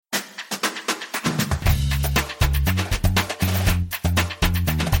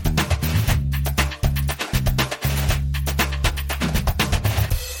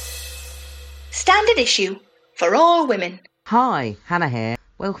Standard Issue for all women. Hi, Hannah here.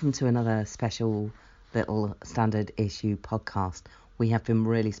 Welcome to another special little Standard Issue podcast. We have been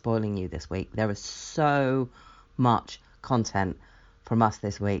really spoiling you this week. There is so much content from us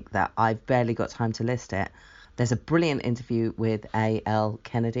this week that I've barely got time to list it. There's a brilliant interview with A.L.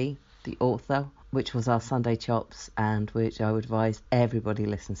 Kennedy, the author, which was our Sunday Chops and which I would advise everybody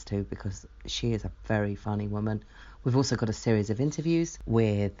listens to because she is a very funny woman. We've also got a series of interviews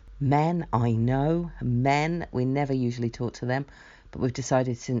with men. I know, men. We never usually talk to them, but we've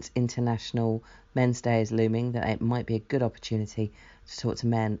decided since International Men's Day is looming that it might be a good opportunity to talk to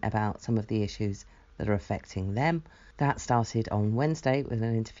men about some of the issues that are affecting them. That started on Wednesday with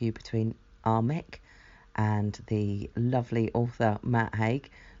an interview between Armick and the lovely author Matt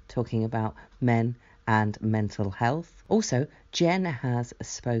Haig talking about men and mental health. Also, Jen has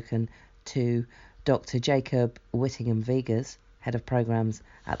spoken to Dr. Jacob Whittingham-Vigas, head of programs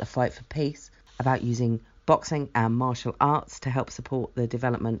at the Fight for Peace, about using boxing and martial arts to help support the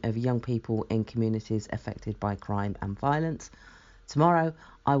development of young people in communities affected by crime and violence. Tomorrow,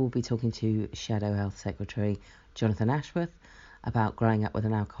 I will be talking to Shadow Health Secretary Jonathan Ashworth about growing up with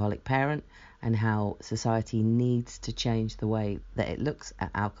an alcoholic parent and how society needs to change the way that it looks at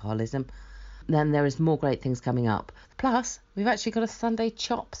alcoholism. Then there is more great things coming up. Plus, we've actually got a Sunday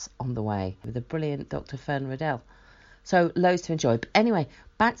Chops on the way with the brilliant Dr. Fern Riddell. So, loads to enjoy. But anyway,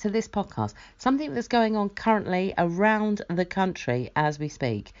 back to this podcast. Something that's going on currently around the country as we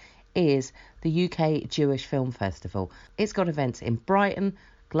speak is the UK Jewish Film Festival. It's got events in Brighton,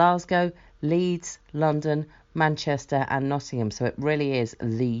 Glasgow, Leeds, London, Manchester and Nottingham. So it really is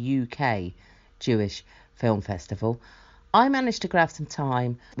the UK Jewish Film Festival. I managed to grab some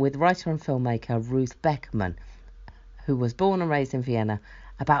time with writer and filmmaker Ruth Beckerman, who was born and raised in Vienna,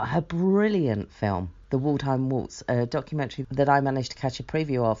 about her brilliant film, The Waldheim Waltz, a documentary that I managed to catch a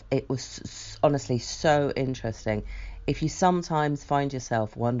preview of. It was honestly so interesting. If you sometimes find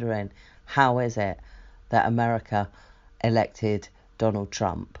yourself wondering, how is it that America elected Donald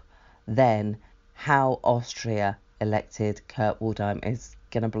Trump, then how Austria elected Kurt Waldheim is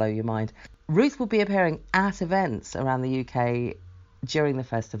going to blow your mind. Ruth will be appearing at events around the UK during the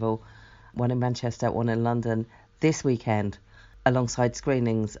festival, one in Manchester, one in London, this weekend, alongside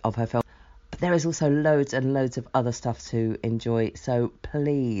screenings of her film. But there is also loads and loads of other stuff to enjoy, so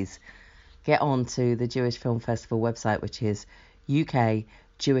please get on to the Jewish Film Festival website, which is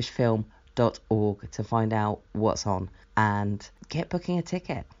ukjewishfilm.org, to find out what's on and get booking a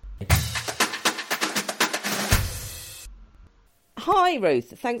ticket. Hi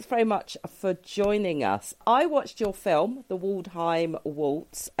Ruth, thanks very much for joining us. I watched your film, The Waldheim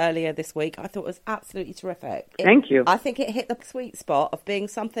Waltz, earlier this week. I thought it was absolutely terrific. Thank you. I think it hit the sweet spot of being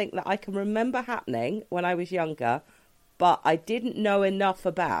something that I can remember happening when I was younger, but I didn't know enough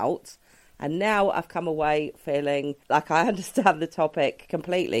about. And now I've come away feeling like I understand the topic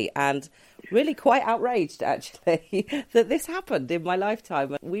completely and really quite outraged, actually, that this happened in my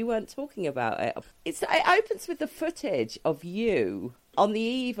lifetime. We weren't talking about it. It opens with the footage of you on the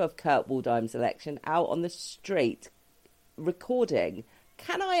eve of Kurt Waldheim's election out on the street recording.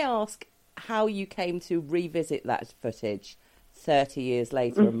 Can I ask how you came to revisit that footage 30 years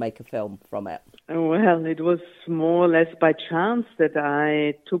later and make a film from it? Well, it was more or less by chance that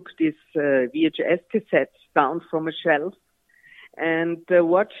I took this VHS cassette down from a shelf and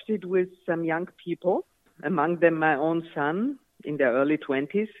watched it with some young people, among them my own son in their early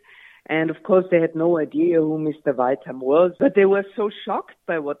 20s. And of course, they had no idea who Mr. Waldheim was, but they were so shocked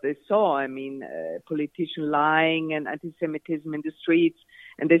by what they saw. I mean, politician lying and anti-Semitism in the streets.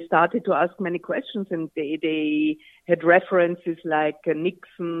 And they started to ask many questions, and they had references like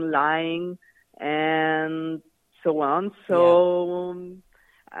Nixon lying and so on. So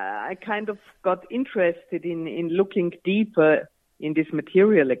I kind of got interested in looking deeper in this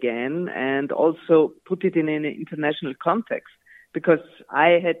material again and also put it in an international context, because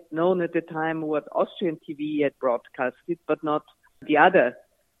I had known at the time what Austrian TV had broadcasted, but not the other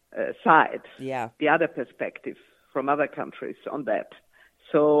side, the other perspective from other countries on that.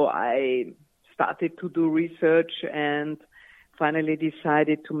 So I started to do research and finally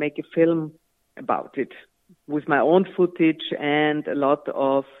decided to make a film about it with my own footage and a lot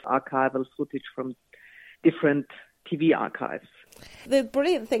of archival footage from different TV archives. The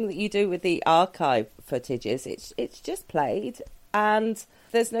brilliant thing that you do with the archive footage is it's just played and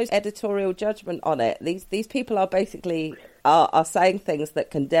there's no editorial judgment on it. These people are basically are saying things that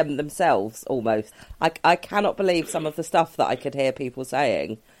condemn themselves almost. I cannot believe some of the stuff that I could hear people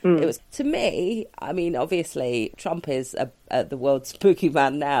saying. It was, to me, I mean, obviously Trump is the world's spooky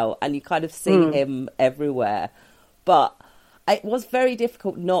man now and you kind of see him everywhere. But it was very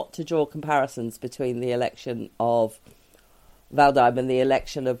difficult not to draw comparisons between the election of Waldheim and the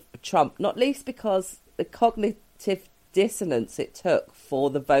election of Trump, not least because the cognitive dissonance it took for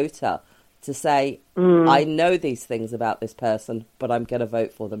the voter to say, I know these things about this person, but I'm going to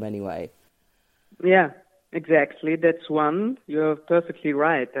vote for them anyway. Yeah, exactly. That's one. You're perfectly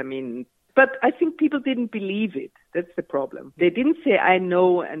right. I mean, but I think people didn't believe it. That's the problem. They didn't say, I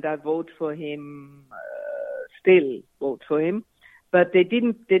know and I vote for him, still vote for him. But they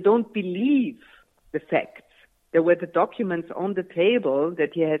don't believe the facts. There were the documents on the table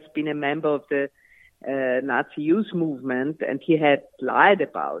that he has been a member of the Nazi youth movement, and he had lied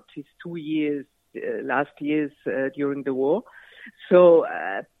about his 2 years, last years during the war. So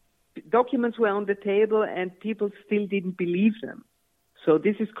documents were on the table, and people still didn't believe them. So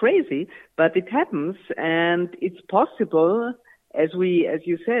this is crazy, but it happens, and it's possible, as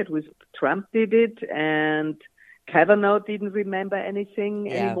you said, with Trump did it, and Kavanaugh didn't remember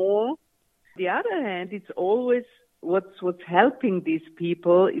anything anymore. On the other hand, it's always what's helping these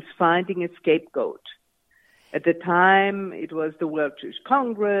people is finding a scapegoat. At the time, it was the World Jewish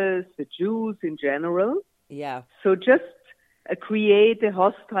Congress, the Jews in general. Yeah. So just create a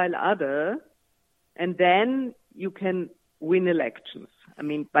hostile other, and then you can win elections. I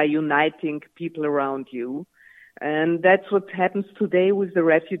mean, by uniting people around you. And that's what happens today with the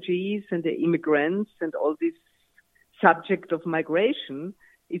refugees and the immigrants and all this subject of migration.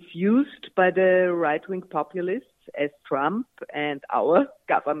 It's used by the right-wing populists as Trump and our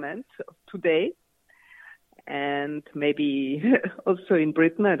government of today, and maybe also in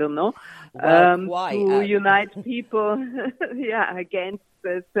Britain, I don't know, why? To unite people against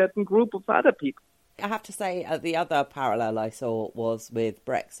a certain group of other people. I have to say the other parallel I saw was with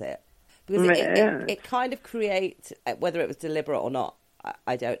Brexit, because it kind of creates, whether it was deliberate or not,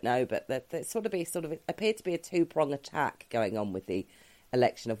 I don't know, but there appeared to be a two-prong attack going on with the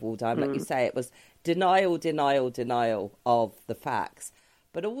election of Waldheim. Like you say, it was denial of the facts,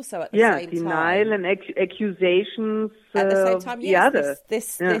 but also at the same time... denial and accusations at the same time, yes, other.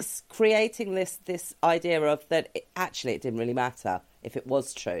 This creating this idea of that it didn't really matter if it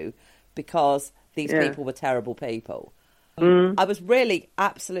was true, because these people were terrible people. I was really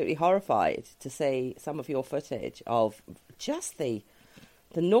absolutely horrified to see some of your footage of just the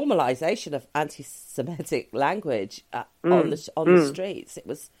normalisation of anti-Semitic language on the streets. It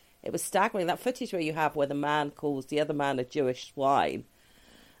was staggering. That footage where the man calls the other man a Jewish swine,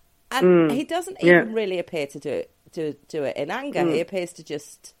 and he doesn't even really appear to do it in anger. He appears to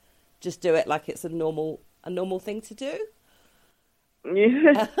just do it like it's a normal thing to do.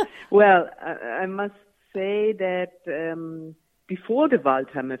 Yeah. Well, I must say that before the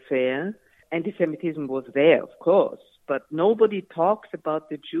Waldheim affair, anti-Semitism was there, of course. But nobody talks about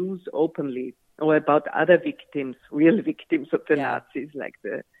the Jews openly, or about other victims, real victims of the Nazis, like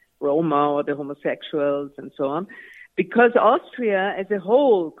the Roma or the homosexuals and so on. Because Austria as a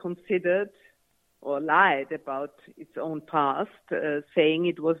whole considered or lied about its own past, saying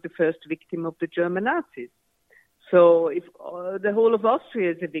it was the first victim of the German Nazis. So if the whole of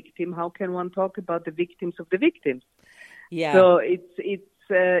Austria is a victim, how can one talk about the victims of the victims? Yeah. So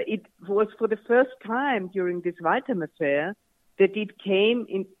it was for the first time during this Waldheim affair that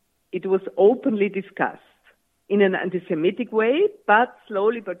it was openly discussed in an anti-Semitic way, but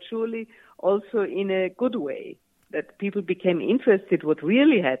slowly but surely also in a good way, that people became interested what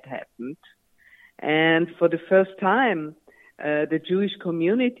really had happened. And for the first time, the Jewish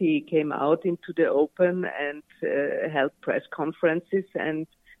community came out into the open and held press conferences and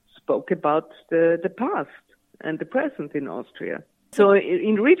spoke about the past and the present in Austria. So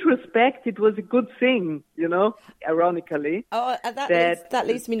in retrospect, it was a good thing, ironically. Oh, that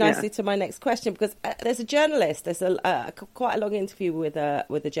leads me nicely to my next question, because there's a journalist. There's quite a long interview with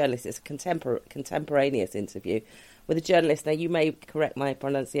a journalist. It's a contemporaneous interview with a journalist. Now, you may correct my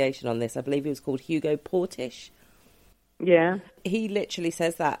pronunciation on this. I believe he was called Hugo Portisch. Yeah. He literally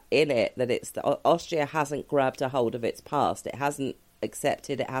says that in it, that Austria hasn't grabbed a hold of its past. It hasn't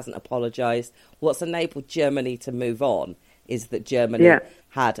accepted, it hasn't apologised. What's enabled Germany to move on is that Germany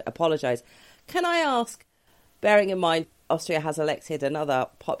had apologised. Can I ask, bearing in mind Austria has elected another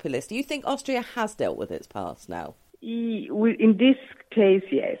populist, do you think Austria has dealt with its past now? In this case,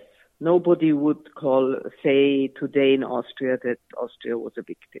 yes. Nobody would say today in Austria that Austria was a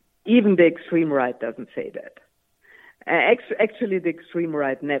victim. Even the extreme right doesn't say that. Actually, the extreme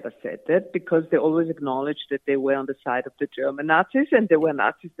right never said that, because they always acknowledged that they were on the side of the German Nazis, and they were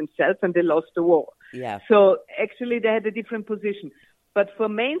Nazis themselves, and they lost the war. Yeah. So actually, they had a different position. But for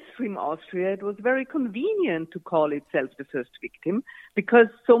mainstream Austria, it was very convenient to call itself the first victim because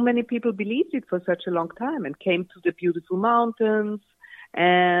so many people believed it for such a long time and came to the beautiful mountains.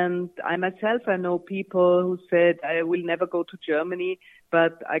 And I myself, I know people who said, I will never go to Germany,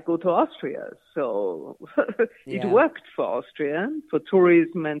 but I go to Austria. So it worked for Austria, for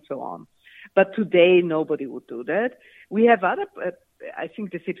tourism and so on. But today, nobody would do that. We have I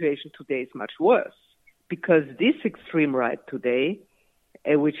think the situation today is much worse because this extreme right today,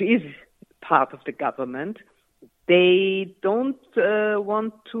 which is part of the government, they don't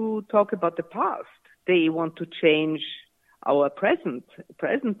want to talk about the past. They want to change our present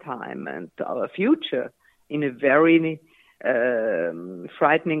time and our future in a very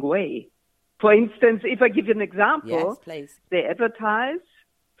frightening way. For instance, if I give you an example, yes, please. They advertise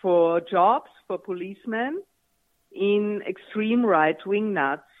for jobs for policemen in extreme right-wing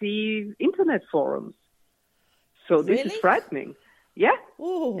Nazi internet forums. So this is frightening. Yeah.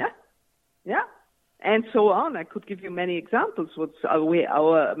 Ooh. Yeah. And so on. I could give you many examples.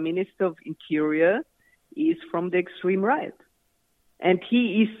 Our Minister of Interior is from the extreme right. And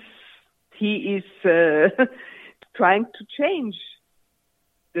he is trying to change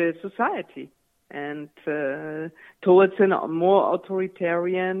the society and towards a more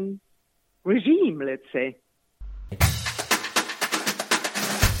authoritarian regime, let's say.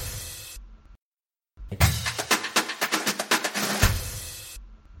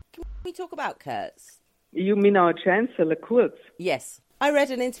 Can we talk about Kurz? You mean our Chancellor, Kurz? Yes. I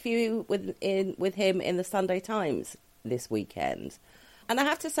read an interview with him in the Sunday Times this weekend. And I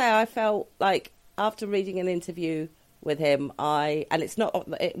have to say, I felt like after reading an interview with him,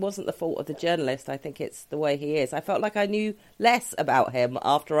 it wasn't the fault of the journalist. I think it's the way he is. I felt like I knew less about him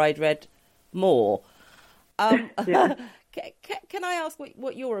after I'd read more. Can I ask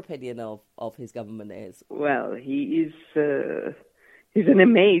what your opinion of his government is? Well, he's an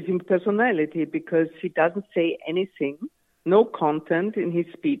amazing personality because he doesn't say anything, no content in his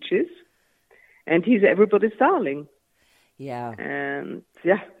speeches, and he's everybody's darling. Yeah. And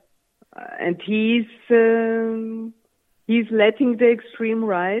he's letting the extreme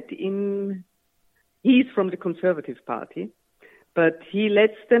right in. He's from the Conservative Party, but he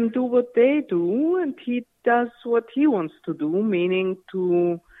lets them do what they do, and he does what he wants to do, meaning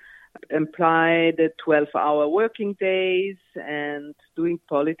to imply the 12-hour working days and doing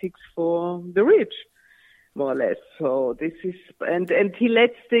politics for the rich, more or less. So this is, and he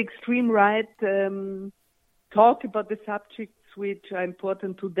lets the extreme right talk about the subjects which are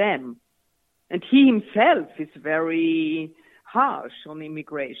important to them. And he himself is very harsh on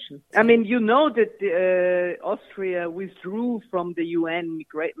immigration. I mean, you know that Austria withdrew from the UN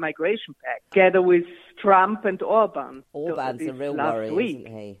migration pact, together with Trump and Orban. Orban's a real worry, isn't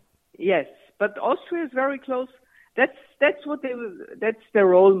he? Yes, but Austria is very close. That's their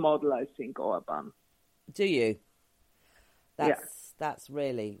role model, I think, Orban. Do you? That's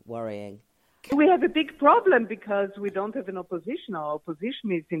really worrying. We have a big problem because we don't have an opposition. Our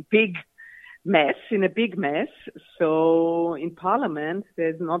opposition is in a big mess. So in Parliament,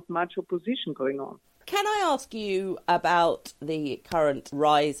 there's not much opposition going on. Can I ask you about the current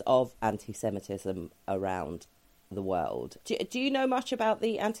rise of anti-Semitism around the world? Do you know much about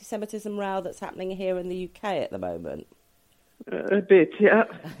the anti-Semitism row that's happening here in the UK at the moment? A bit, yeah.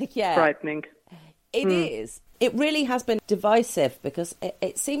 Yeah. Frightening. It is. It really has been divisive because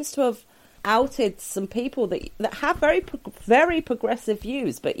it seems to have outed some people that have very progressive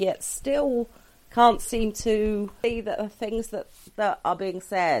views, but yet still can't seem to see that the things that are being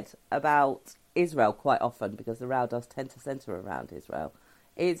said about Israel quite often, because the row does tend to centre around Israel,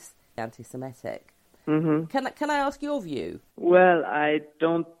 is anti-Semitic. Mm-hmm. Can I ask your view? Well, I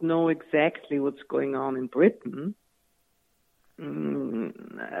don't know exactly what's going on in Britain.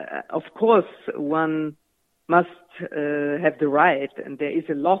 Of course, one must have the right, and there is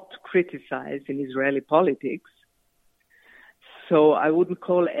a lot to criticize in Israeli politics. So I wouldn't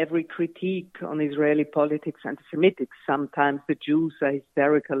call every critique on Israeli politics anti-Semitic. Sometimes the Jews are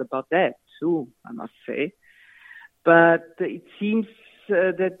hysterical about that too, I must say. But it seems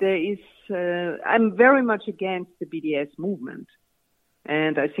that there is... I'm very much against the BDS movement.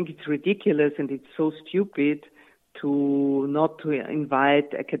 And I think it's ridiculous and it's so stupid not to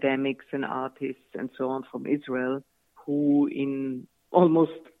invite academics and artists and so on from Israel, who in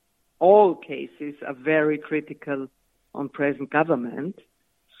almost all cases are very critical on present government.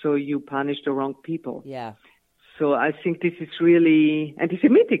 So you punish the wrong people. Yeah. So I think this is really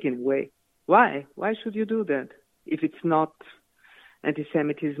anti-Semitic in a way. Why? Why should you do that if it's not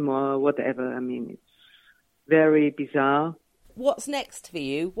anti-Semitism or whatever? I mean, it's very bizarre. What's next for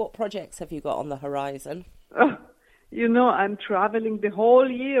you? What projects have you got on the horizon? You know, I'm traveling the whole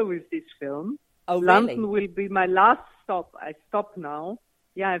year with this film. Oh, really? London will be my last stop. I stop now.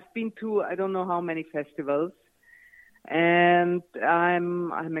 Yeah, I've been to I don't know how many festivals, and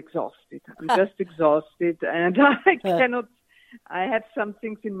I'm exhausted. I'm just exhausted, and I cannot. I have some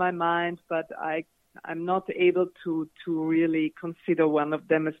things in my mind, but I'm not able to really consider one of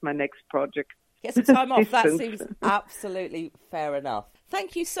them as my next project. Get some time off. That seems absolutely fair enough.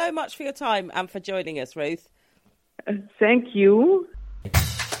 Thank you so much for your time and for joining us, Ruth. Thank you.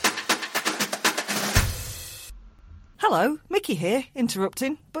 Hello, Mickey here,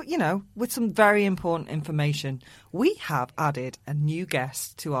 interrupting, but with some very important information. We have added a new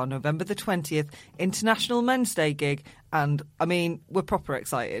guest to our November the 20th International Men's Day gig, and we're proper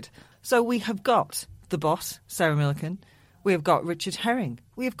excited. So we have got the boss, Sarah Millican, we have got Richard Herring,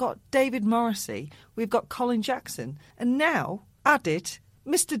 we have got David Morrissey, we've got Colin Jackson, and now added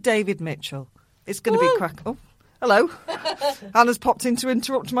Mr. David Mitchell. It's going to be crack. Oh, hello. Anna's popped in to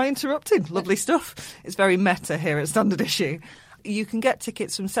interrupt my interrupting. Lovely stuff. It's very meta here at Standard Issue. You can get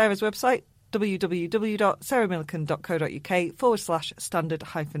tickets from Sarah's website,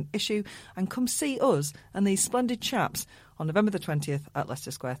 www.sarahmillican.co.uk/standard-issue, and come see us and these splendid chaps on November the 20th at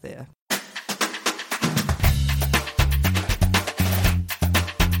Leicester Square Theatre.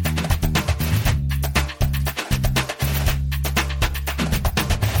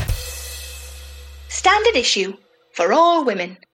 Standard Issue for all women.